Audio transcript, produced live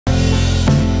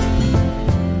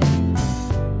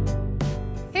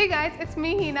it's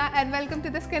me Hina and welcome to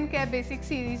the Skincare Basics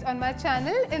series on my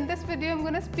channel. In this video, I'm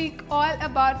going to speak all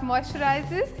about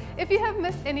moisturizers. If you have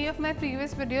missed any of my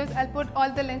previous videos, I'll put all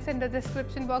the links in the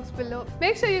description box below.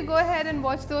 Make sure you go ahead and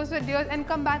watch those videos and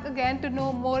come back again to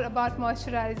know more about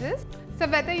moisturizers. So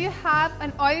whether you have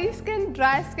an oily skin,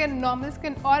 dry skin, normal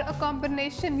skin or a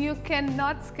combination, you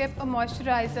cannot skip a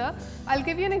moisturizer. I'll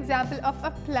give you an example of a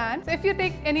plant. So if you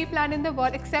take any plant in the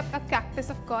world except a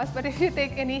cactus of course, but if you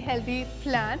take any healthy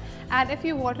plant and if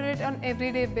you water it on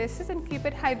everyday basis and keep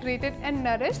it hydrated and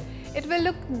nourished, it will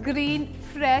look green,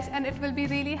 fresh and it will be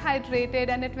really hydrated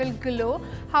and it will glow.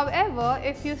 However,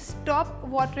 if you stop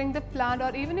watering the plant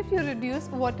or even if you reduce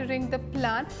watering the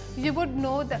plant, you would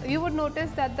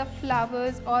notice that the flowers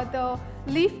or the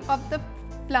leaf of the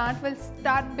plant will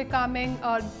start becoming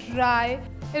dry.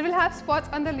 It will have spots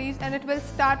on the leaves and it will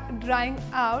start drying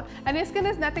out, and your skin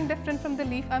is nothing different from the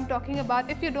leaf I'm talking about.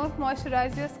 If you don't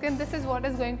moisturize your skin, this is what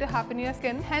is going to happen to your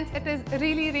skin. Hence, it is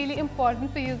really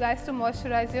important for you guys to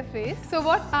moisturize your face. So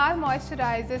what are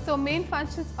moisturizers? So main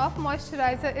functions of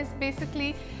moisturizer is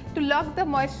basically to lock the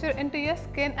moisture into your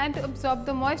skin and to absorb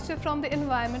the moisture from the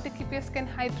environment to keep your skin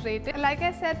hydrated. Like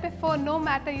I said before, no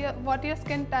matter what your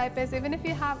skin type is, even if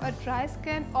you have a dry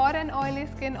skin or an oily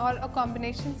skin or a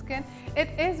combination skin, it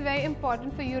is very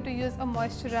important for you to use a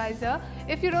moisturizer.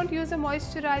 If you don't use a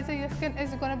moisturizer, your skin is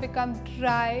going to become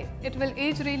dry, it will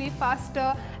age really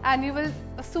faster and you will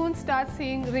soon start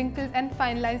seeing wrinkles and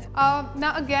fine lines.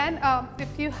 Now again,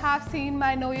 if you have seen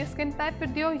my Know Your Skin Type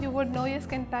video, you would know your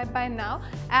skin type by now.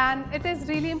 And it is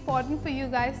really important for you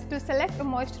guys to select a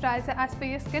moisturizer as per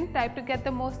your skin type to get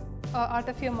the most out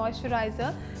of your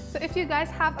moisturizer. So if you guys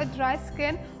have a dry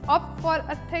skin, opt for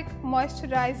a thick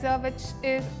moisturizer which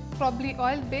is probably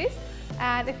oil based,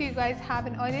 and if you guys have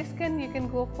an oily skin, you can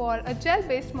go for a gel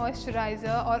based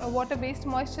moisturizer or a water based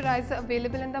moisturizer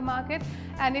available in the market.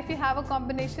 And if you have a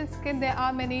combination skin, there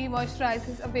are many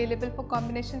moisturizers available for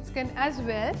combination skin as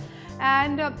well.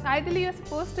 And ideally you're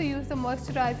supposed to use the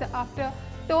moisturizer after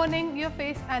toning your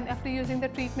face and after using the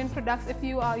treatment products if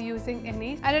you are using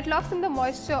any, and it locks in the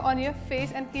moisture on your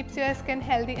face and keeps your skin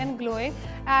healthy and glowing.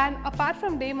 And apart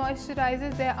from day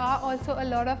moisturizers, there are also a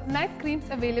lot of night creams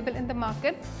available in the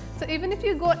market. So even if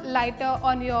you go lighter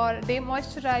on your day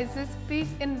moisturizers, please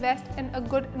invest in a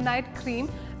good night cream,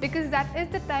 because that is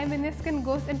the time when your skin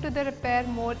goes into the repair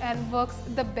mode and works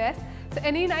the best. So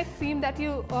any night cream that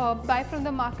you buy from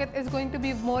the market is going to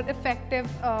be more effective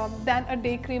than a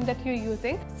day cream that you're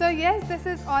using. So yes, this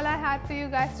is all I had for you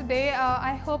guys today.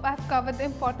 I hope I've covered the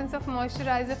importance of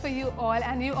moisturizer for you all,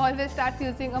 and you all will start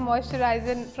using a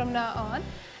moisturizer from now on.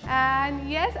 And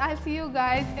yes, I'll see you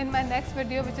guys in my next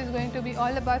video, which is going to be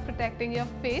all about protecting your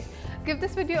face. Give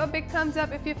this video a big thumbs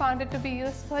up if you found it to be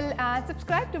useful, and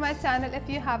subscribe to my channel if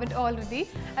you haven't already.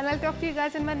 And I'll talk to you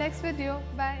guys in my next video.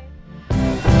 Bye.